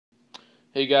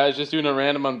Hey guys, just doing a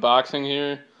random unboxing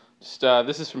here.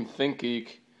 This is from ThinkGeek.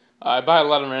 I buy a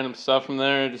lot of random stuff from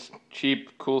there, just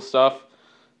cheap, cool stuff.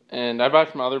 And I buy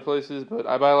from other places, but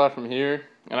I buy a lot from here.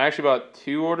 And I actually bought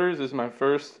 2 orders. This is my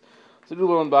first. So do a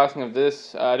little unboxing of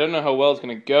this. I don't know how well it's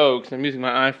gonna go because I'm using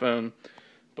my iPhone,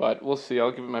 but we'll see.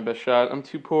 I'll give it my best shot. I'm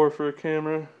too poor for a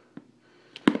camera.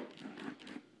 Just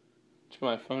put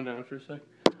my phone down for a sec.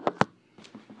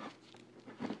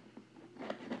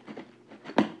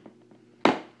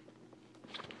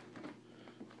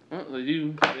 Oh, they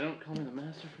do. They don't call me the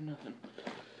master for nothing.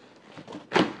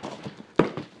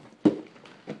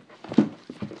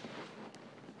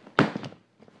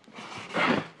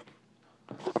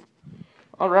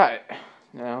 Alright.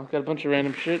 Now, got a bunch of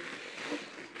random shit.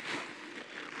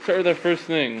 Start with our first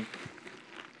thing.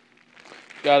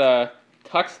 Got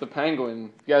Tux the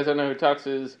Penguin. If you guys don't know who Tux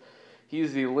is,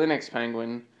 he's the Linux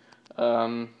Penguin.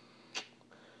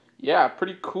 Yeah,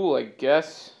 pretty cool, I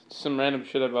guess. Some random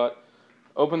shit I bought.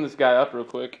 Open this guy up real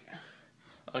quick.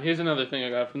 Oh, here's another thing I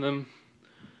got from them.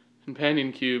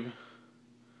 Companion cube.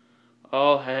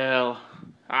 Oh, hell.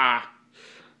 Ah.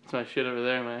 That's my shit over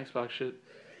there, my Xbox shit.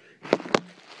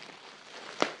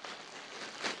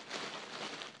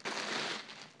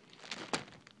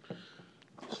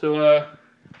 So,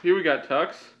 here we got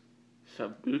Tux.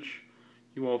 Sup, bitch?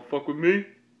 You wanna fuck with me?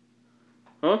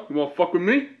 Huh? You wanna fuck with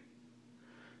me?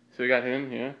 So we got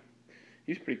him, yeah.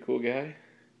 He's a pretty cool guy.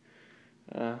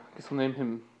 Guess we'll name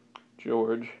him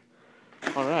George.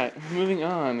 Alright, moving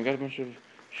on. Got a bunch of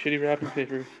shitty wrapping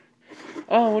paper.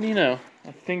 Oh, what do you know?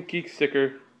 A ThinkGeek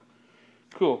sticker.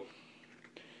 Cool.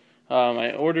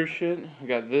 My order shit. I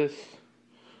got this.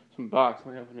 Some box.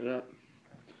 Let me open it up.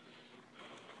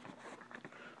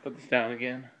 Put this down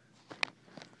again.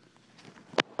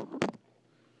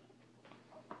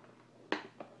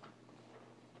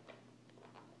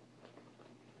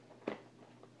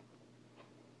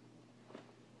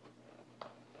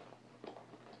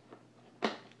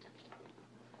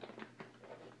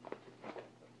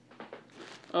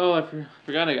 Oh, I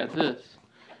forgot I got this.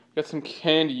 Got some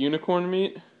canned unicorn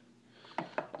meat.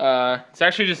 It's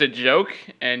actually just a joke,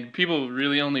 and people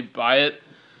really only buy it.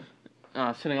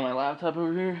 Sitting on my laptop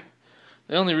over here.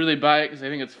 They only really buy it because they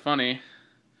think it's funny.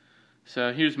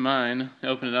 So here's mine.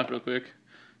 I'll open it up real quick.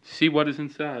 See what is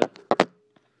inside.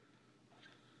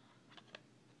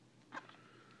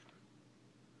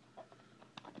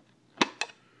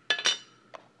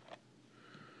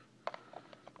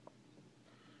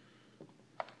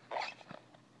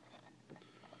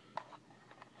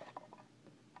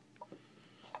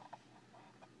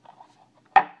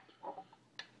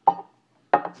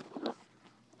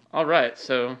 Alright,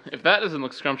 so if that doesn't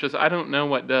look scrumptious, I don't know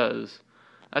what does.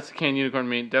 That's the canned unicorn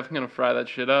meat. Definitely gonna fry that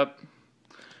shit up.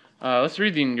 Let's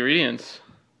read the ingredients.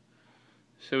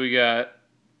 So we got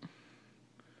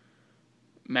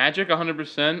magic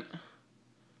 100%,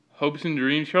 hopes and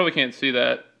dreams. You probably can't see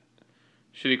that.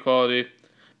 Shitty quality.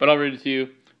 But I'll read it to you.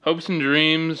 Hopes and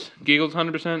dreams, giggles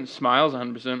 100%, smiles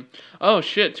 100%. Oh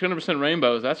shit, 200%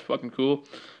 rainbows. That's fucking cool.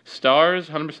 Stars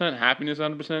 100%, happiness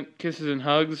 100%, kisses and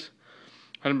hugs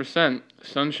 100%,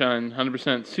 sunshine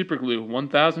 100%, super glue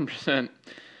 1000%.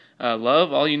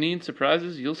 Love, all you need,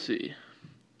 surprises, you'll see.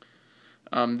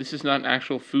 This is not an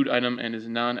actual food item and is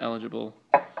non-eligible.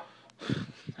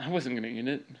 I wasn't gonna eat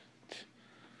it.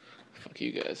 Fuck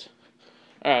you guys.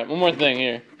 Alright, one more thing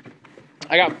here.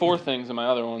 I got 4 things in my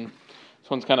other one.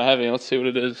 This one's kind of heavy. Let's see what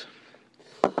it is.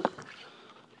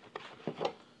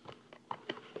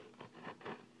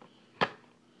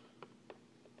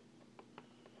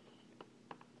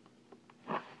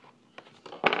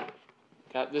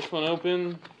 Got this one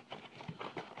open.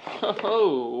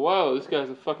 Oh, wow, this guy's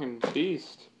a fucking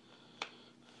beast.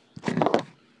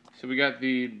 So we got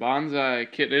the bonsai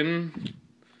kitten.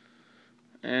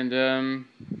 And,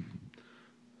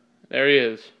 there he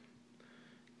is.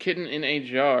 Kitten in a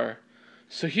jar.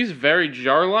 So he's very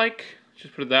jar-like.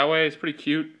 Just put it that way. It's pretty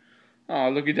cute. Oh,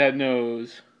 look at that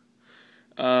nose.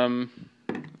 Jar.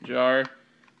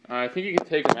 I think you can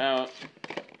take him out.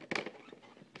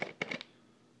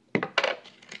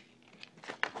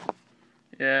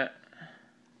 Yeah.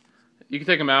 You can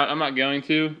take him out. I'm not going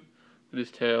to. With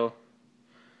his tail.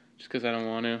 Just because I don't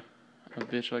want to. I'm a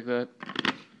bitch like that.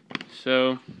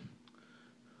 So,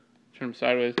 turn him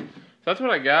sideways. So that's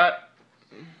what I got.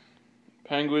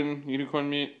 Penguin, unicorn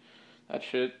meat, that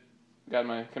shit. Got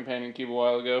my companion cube a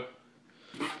while ago.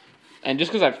 And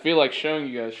just because I feel like showing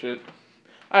you guys shit,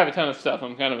 I have a ton of stuff.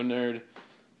 I'm kind of a nerd.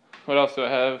 What else do I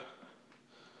have?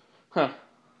 Huh.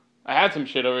 I had some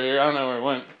shit over here. I don't know where it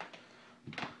went.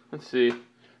 Let's see.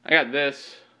 I got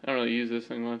this. I don't really use this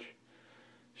thing much.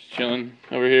 Just chilling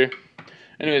over here.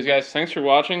 Anyways, guys, thanks for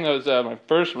watching. That was my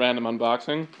first random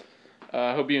unboxing.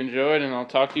 I hope you enjoyed, and I'll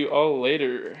talk to you all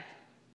later.